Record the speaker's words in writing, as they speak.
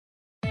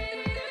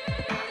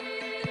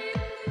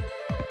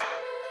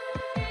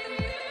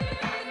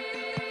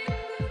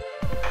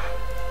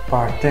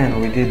part 10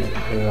 we did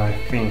I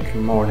think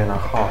more than a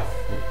half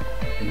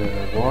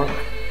the work,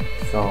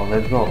 so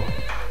let's go.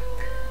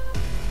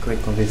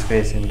 Click on this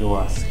face and do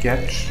a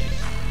sketch.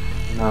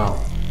 Now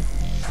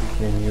we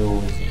can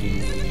use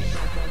the,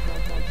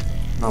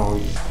 no,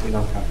 we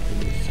don't have to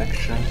use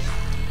section,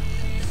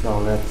 so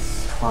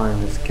let's find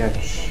the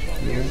sketch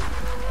here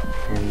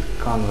and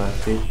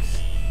convert it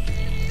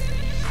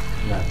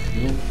that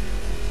view,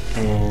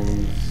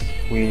 and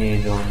we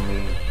need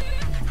only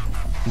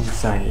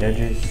inside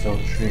edges, so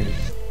trim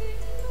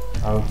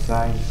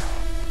outside,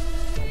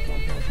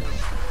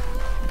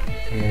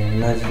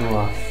 and let's do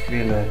a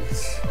fillet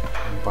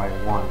by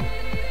 1.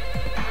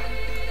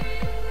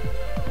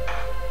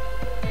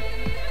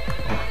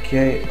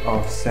 Okay,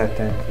 offset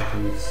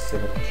entities,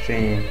 select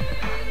chain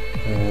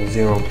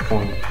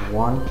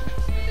 0.1.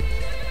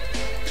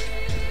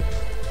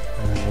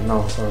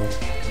 No, sorry,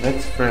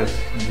 let's first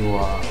do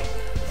a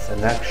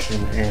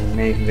selection and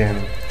make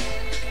them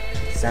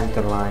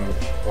center line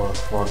for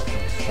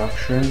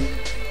construction.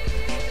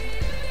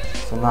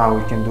 So now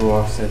we can do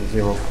offset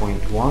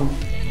 0.1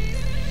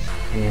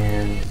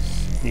 and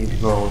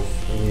it goes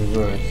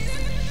reverse.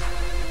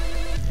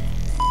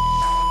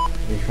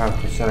 We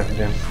have to select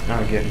them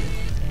again.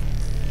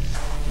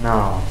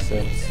 Now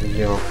offset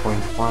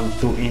 0.1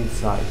 to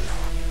inside.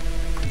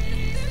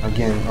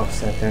 Again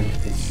offset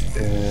entities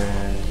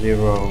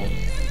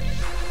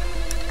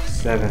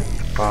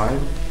 0.75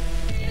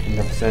 and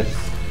offset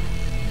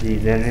the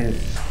edges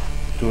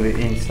to the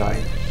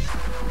inside.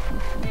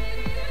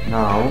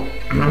 Now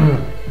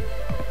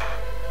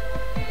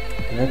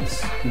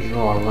let's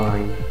draw a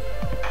line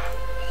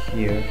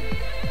here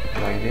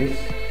like this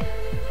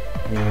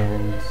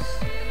and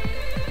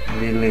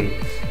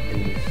delete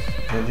these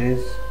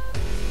edges,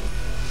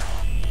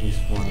 this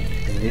one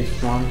and this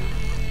one,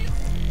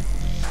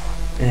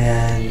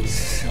 and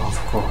of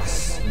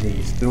course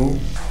these two.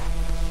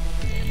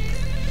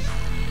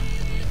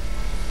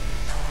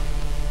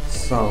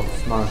 So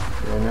smart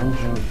an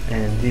engine,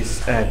 and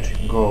this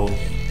edge goes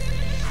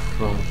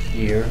from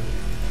here,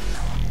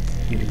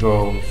 it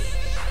goes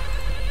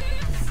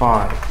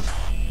 5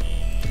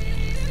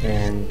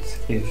 and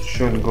it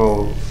should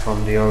go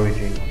from the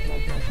origin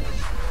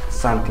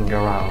something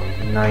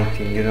around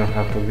 19. You don't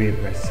have to be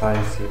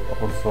precise,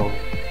 also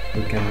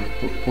you can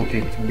put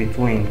it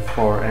between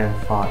 4 and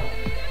 5,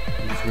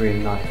 it's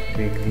really not a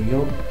big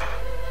deal.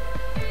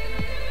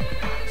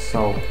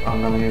 So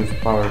I'm gonna use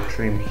power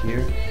trim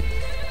here,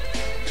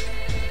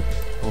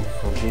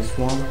 also this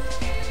one,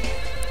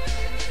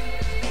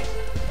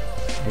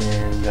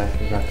 and I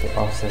forgot to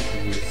offset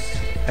this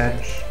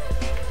edge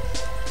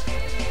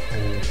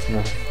and it's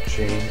not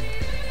chain,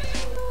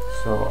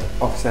 so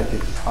offset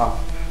it up,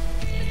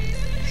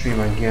 trim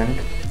again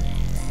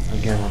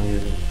I'm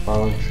using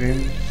power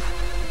trim,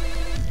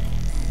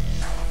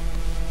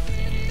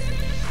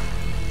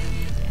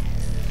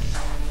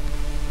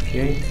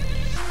 okay,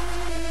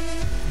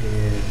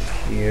 and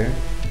here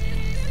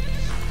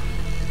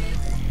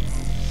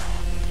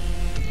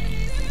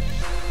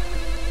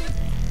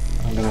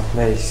I'm gonna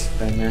place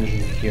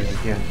dimension here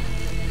again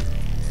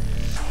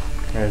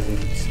because it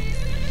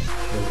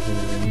has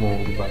been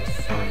removed by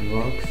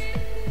SolidWorks,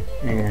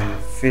 and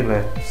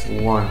fillet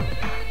 1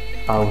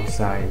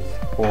 outside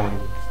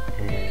point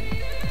and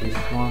this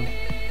one,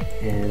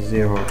 and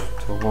 0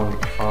 to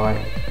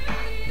 1.5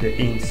 the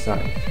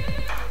inside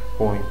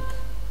point.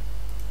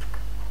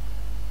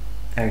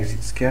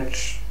 Exit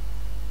sketch.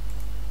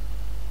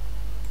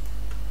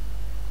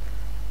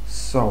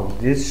 So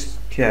this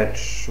sketch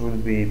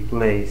should be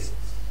placed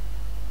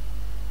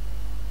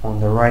on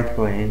the right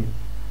plane,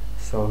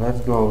 so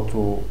let's go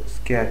to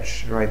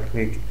sketch, right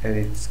click,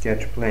 edit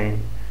sketch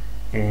plane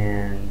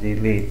and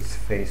delete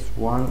face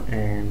 1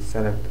 and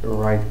select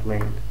right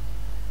plane.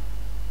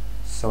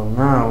 So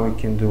now we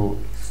can do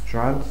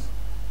extrude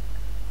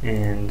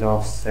and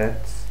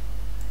offset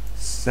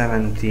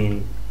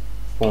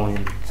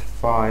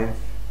 17.5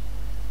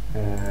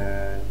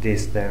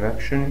 this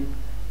direction,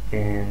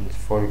 and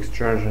for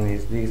extrusion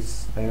is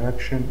this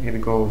direction,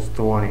 it goes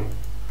 20.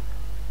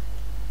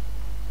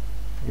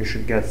 You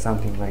should get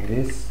something like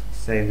this.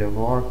 Save the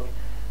work,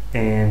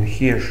 and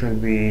here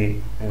should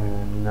be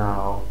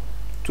now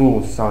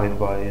 2 solid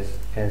bodies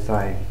as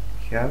I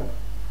have.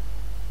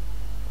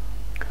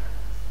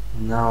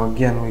 Now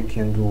again we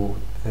can do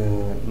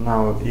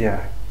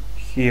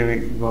here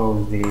it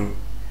goes the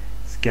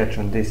sketch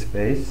on this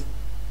face,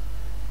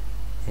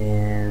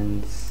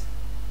 and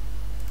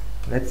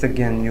let's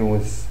again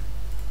use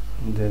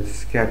the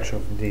sketch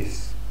of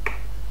this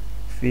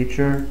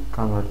feature,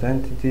 convert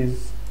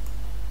entities,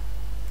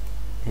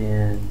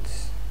 and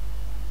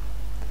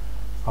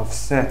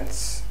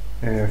offset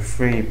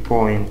 3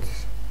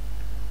 point,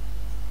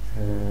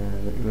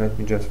 let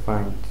me just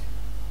find,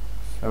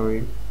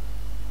 sorry,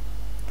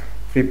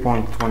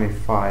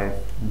 3.25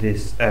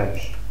 this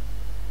edge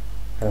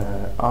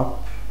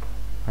up,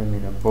 I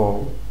mean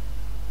above,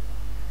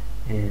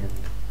 and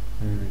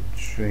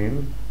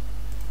trim.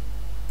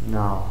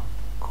 Now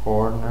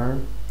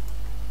corner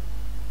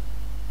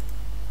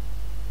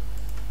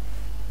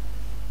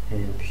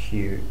and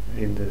here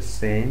is the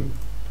same.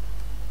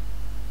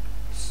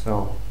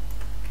 So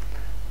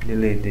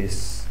delete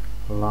this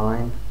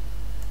line,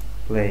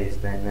 place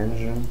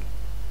dimension,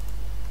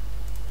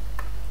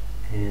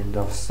 and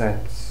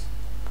offset,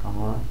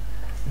 come on,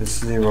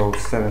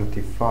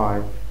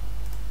 0.75,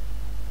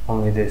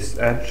 only this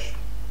edge,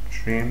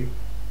 trim,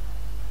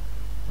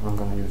 I'm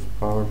gonna use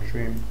power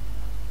trim,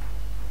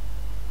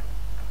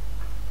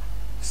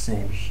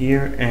 same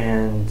here,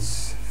 and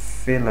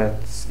fillet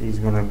is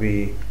gonna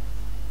be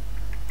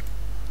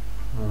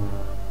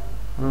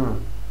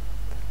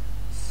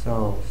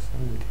so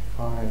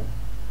 75.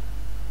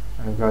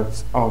 I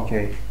got,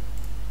 okay,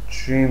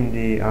 trim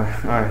the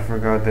I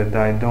forgot that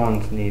I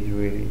don't need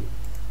really,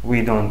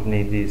 we don't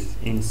need these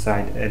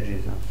inside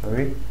edges, I'm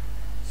sorry.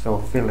 So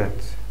fillet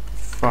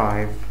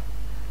 5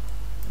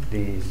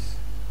 these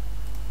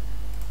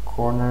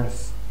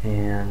corners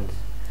and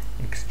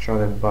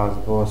extruded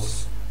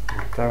boss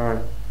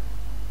whatever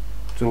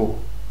to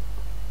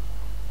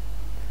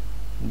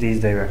this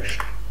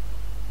direction.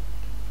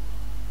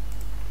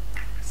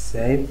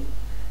 Save,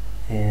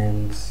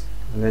 and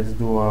let's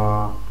do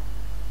a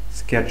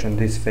sketch on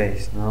this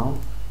face now.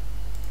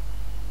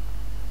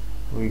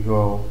 We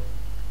go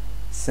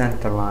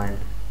center line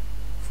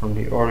from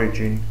the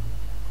origin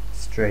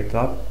straight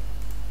up,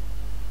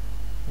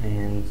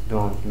 and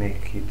don't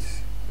make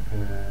it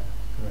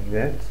like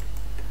that.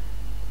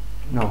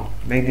 No,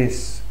 make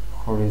this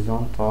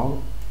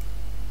horizontal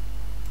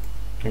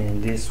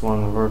and this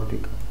one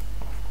vertical.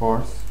 Of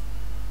course,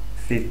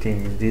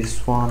 15 is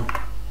this one,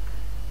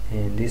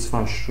 and this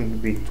one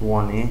should be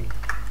 20.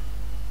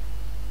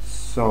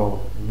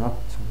 So not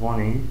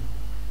 20,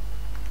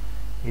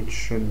 it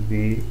should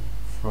be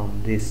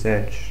from this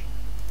edge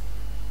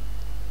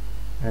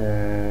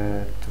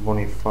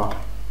 25,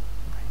 I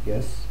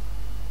guess.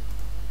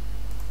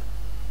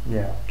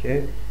 Yeah,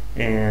 okay.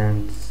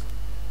 And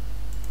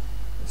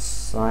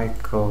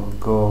cycle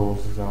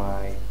goes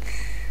like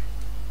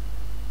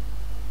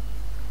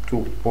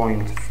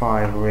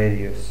 2.5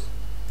 radius.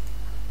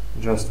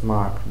 Just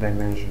mark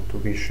dimension to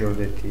be sure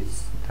that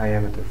it's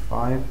diameter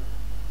 5,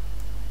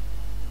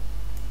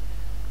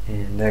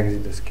 and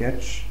exit the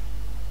sketch.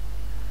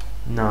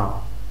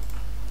 Now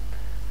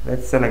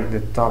let's select the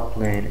top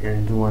plane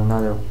and do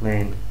another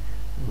plane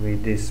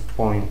with this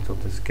point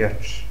of the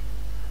sketch.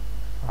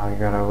 I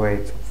gotta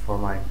wait for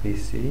my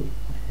PC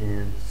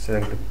and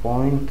select the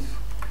point,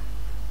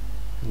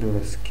 do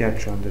the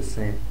sketch on the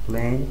same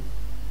plane,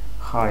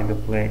 hide the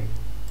plane.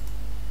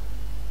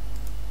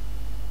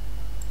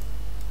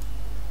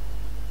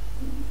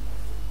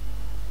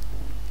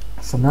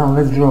 So now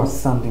let's draw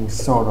something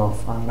sort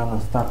of. I'm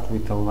gonna start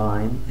with a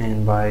line,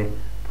 and by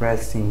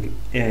pressing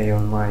A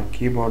on my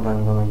keyboard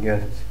I'm gonna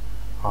get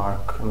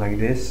arc like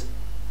this.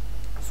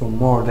 So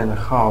more than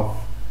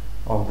half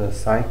of the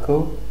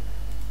cycle,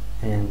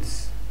 and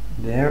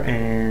there,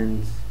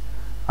 and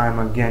I'm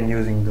again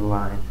using the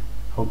line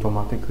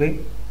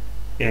automatically,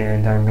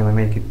 and I'm gonna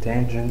make it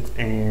tangent.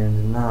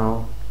 And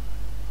now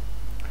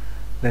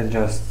let's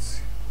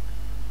just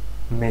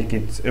make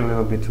it a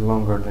little bit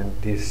longer than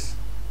this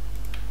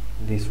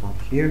one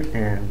here,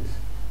 and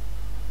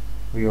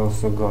we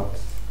also got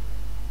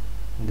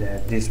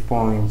that these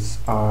points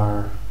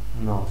are,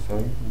 no,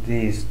 sorry,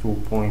 these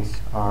 2 points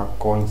are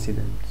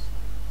coincident.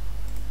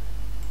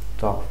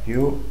 Top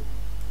view.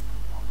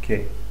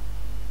 Okay,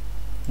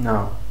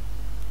 now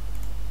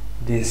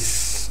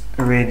this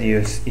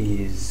radius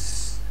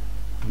is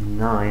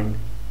 9.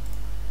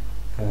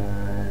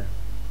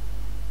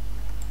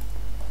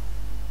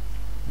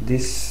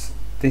 This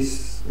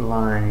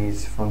line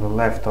is from the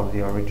left of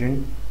the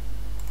origin,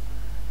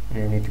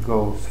 and it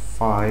goes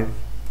 5.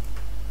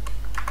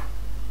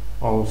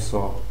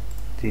 Also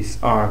this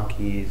arc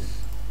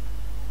is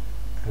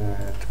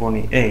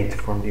 28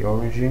 from the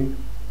origin.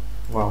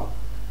 Wow.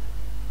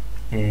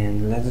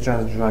 And let's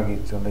just drag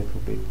it a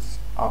little bit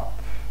up.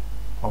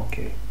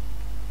 Okay,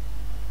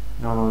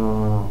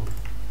 no.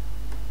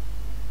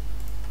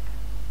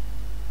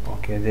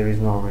 Okay, there is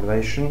no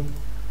relation.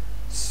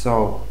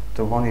 So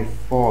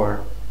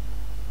 24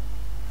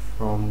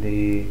 from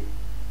the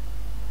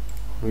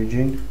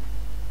origin.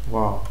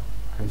 Wow,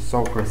 I'm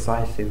so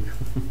precise.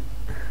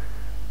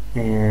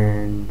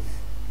 And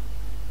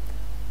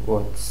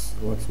what's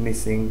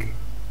missing?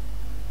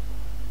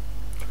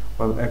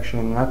 Well,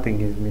 actually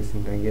nothing is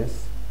missing, I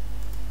guess.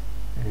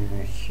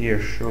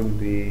 Here should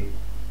be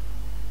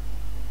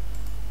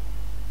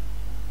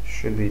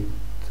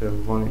the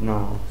one,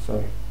 no,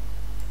 sorry.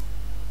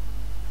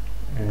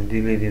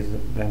 Delete this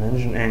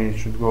dimension, and it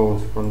should go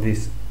from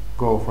this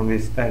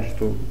edge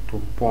to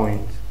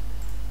point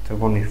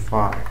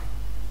 25,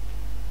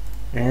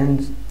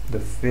 and the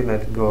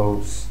fillet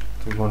goes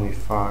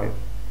 25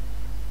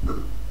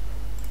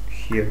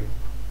 here.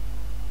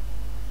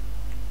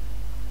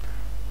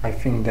 I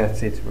think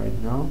that's it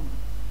right now.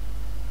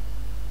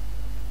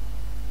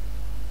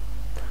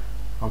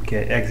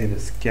 Okay, exit the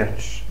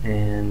sketch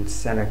and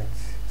select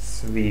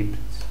swept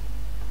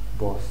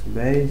boss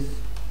base,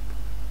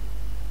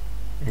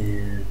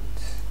 and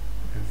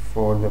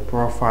For the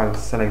profile,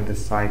 select the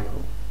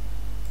cycle.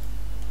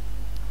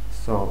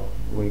 So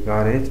we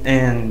got it.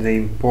 And the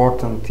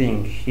important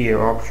thing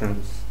here,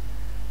 options,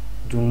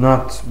 do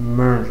not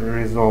merge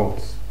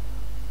results.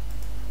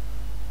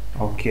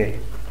 Okay,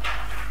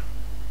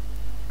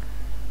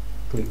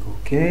 click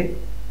OK,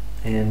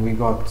 and we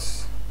got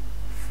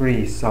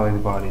 3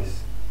 solid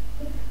bodies.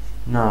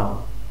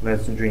 Now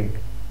let's drink.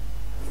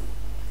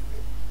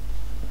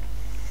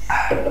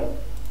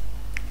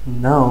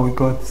 Now we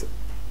got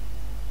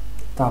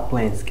top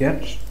plane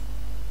sketch,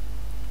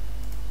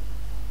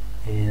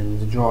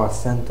 and draw a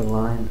center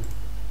line.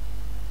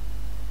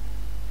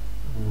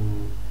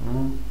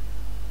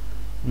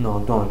 No,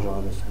 don't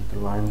draw the center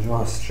line,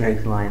 draw a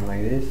straight line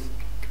like this,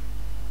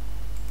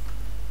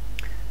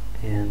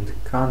 and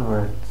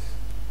convert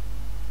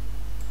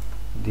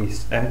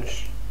this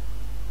edge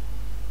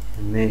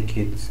and make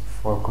it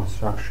for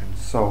construction.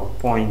 So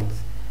point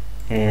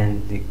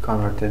and the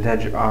converted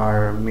edge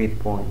are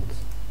midpoint.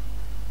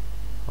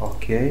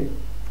 Okay,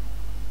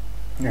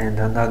 and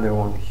another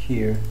one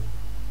here,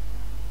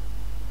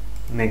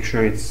 make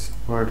sure it's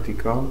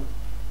vertical,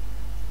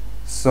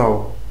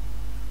 so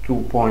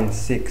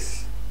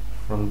 2.6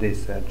 from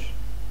this edge.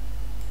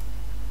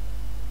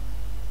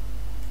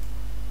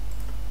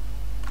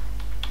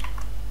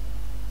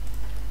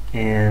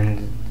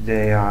 And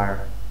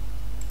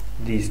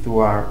these two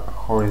are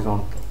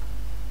horizontal.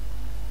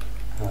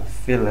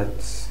 Fillet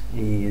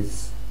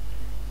is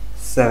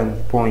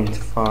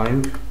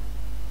 7.5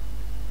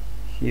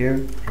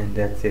 here, and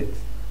that's it.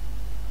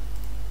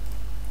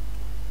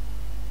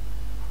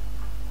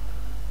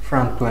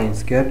 Front plane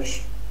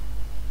sketch,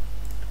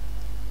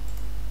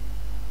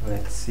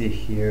 let's see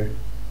here,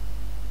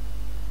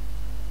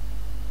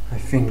 I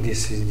think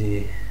this is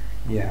the,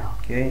 yeah,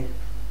 okay,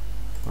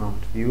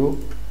 front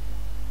view.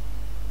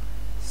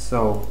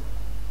 So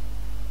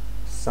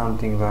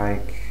something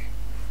like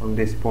from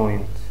this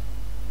point,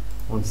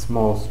 one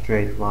small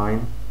straight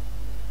line,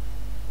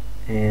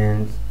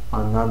 and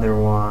another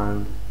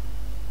one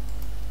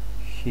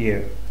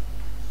here,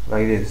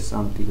 like this,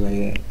 something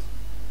like that.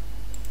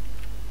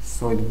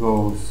 So it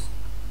goes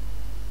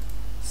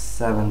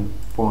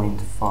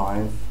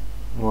 7.5.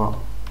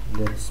 Wow,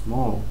 that's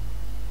small.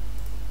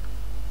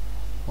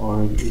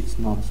 Or it's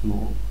not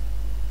small.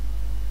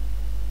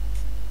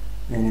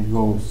 And it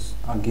goes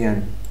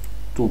again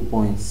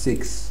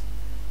 2.6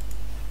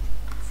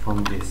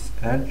 from this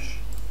edge.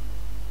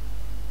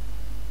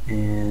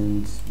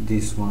 And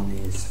this one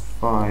is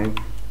 5.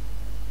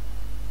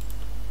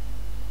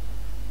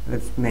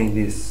 Let's make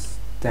this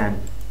 10.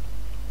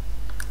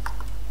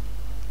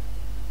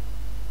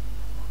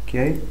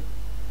 Okay,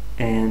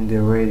 and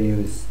the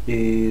radius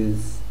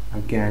is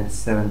again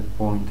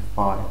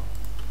 7.5.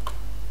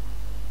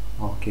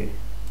 Okay,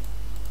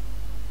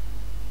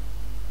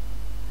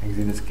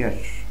 exit the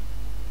sketch,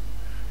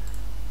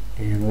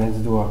 and let's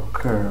do a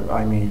curve.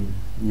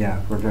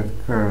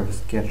 Project curve,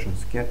 sketch on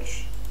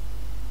sketch,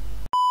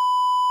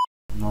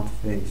 not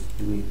face,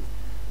 delete,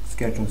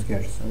 sketch on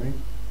sketch, sorry.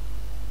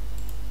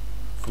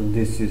 So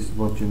this is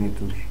what you need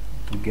to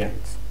get.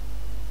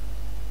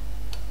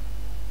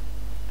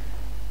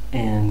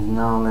 And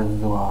now let's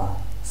do a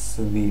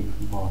sweep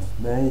both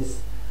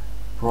base,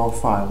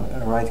 profile,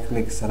 right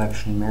click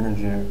selection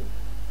manager,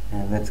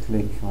 and let's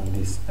click on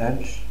this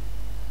edge.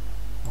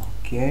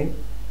 Okay,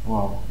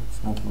 wow,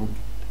 it's not working.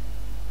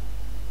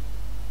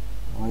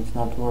 Why it's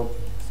not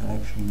working?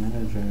 Selection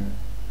manager,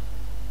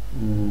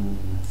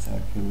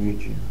 circle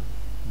region,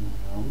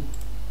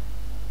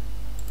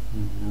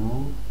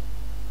 no.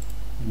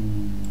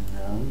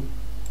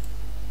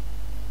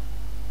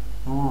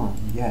 Oh,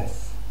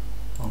 yes,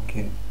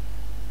 okay.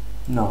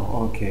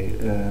 No, okay,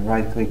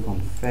 right click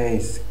on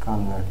face,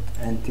 convert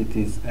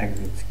entities,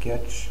 exit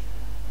sketch,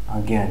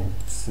 again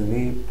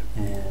sweep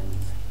and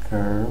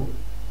curve,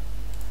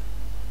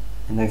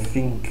 and I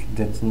think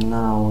that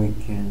now we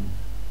can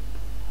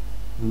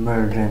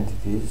merge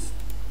entities,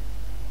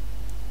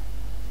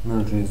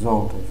 merge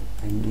result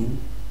and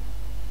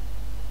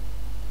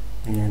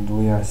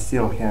we are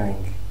still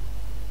having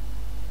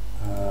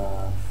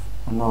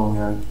no, we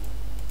are,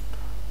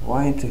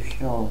 why the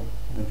hell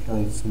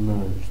it's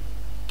merged?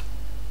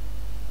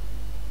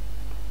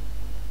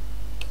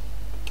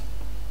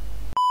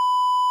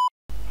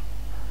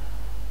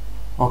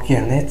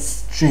 Okay,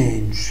 let's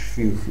change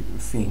few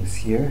things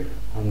here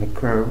on the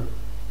curve.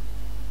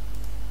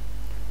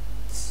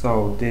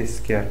 So this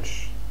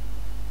sketch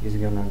is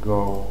gonna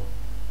go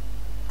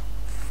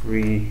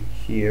free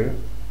here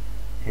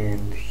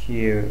and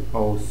here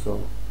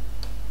also.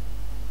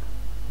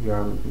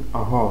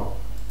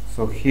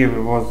 So here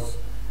it was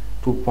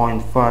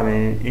 2.5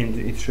 and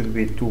it should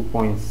be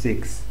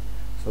 2.6.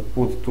 So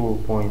put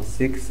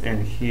 2.6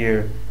 and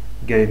here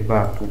get it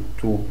back to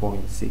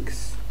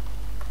 2.6.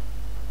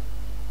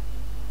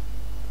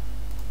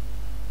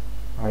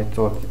 I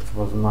thought it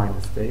was my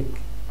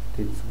mistake.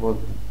 It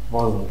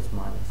wasn't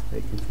my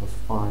mistake, it was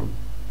fine.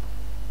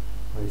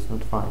 But it's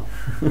not fine.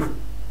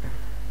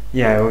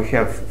 Yeah, we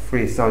have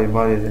 3 solid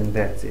bodies and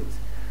that's it.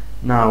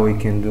 Now we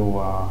can do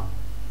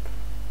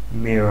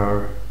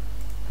mirror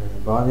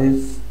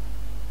bodies.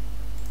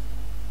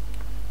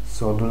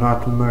 So do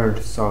not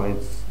merge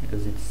solids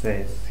as it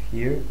says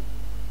here.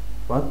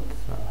 What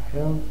the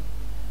hell?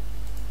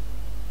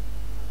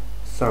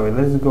 So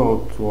let's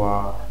go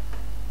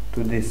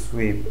to this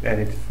sweep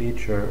edit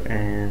feature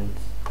and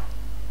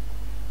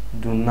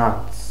do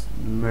not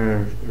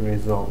merge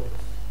results.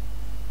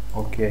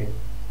 Okay,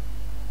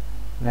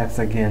 let's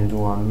again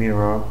do a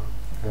mirror,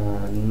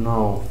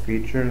 no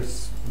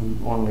features,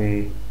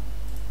 only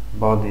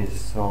bodies.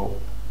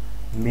 So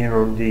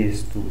mirror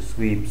these two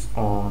sweeps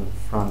on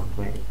front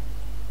plane.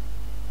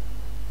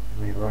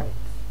 Am I right?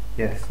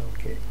 Yes.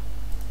 Okay,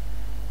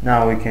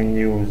 now we can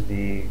use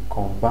the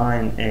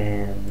combine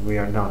and we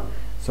are done.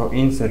 So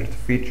insert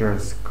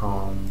features,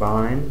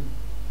 combine.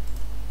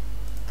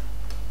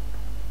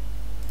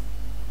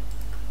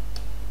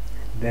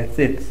 That's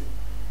it.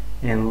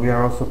 And we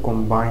are also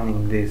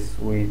combining this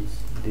with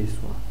this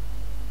one.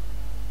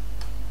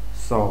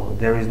 So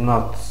there is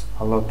not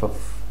a lot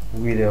of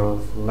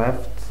videos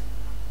left.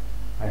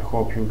 I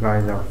hope you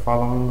guys are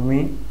following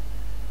me.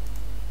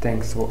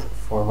 Thanks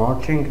for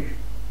watching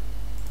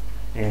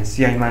and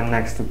see you in my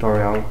next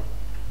tutorial.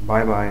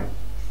 Bye bye.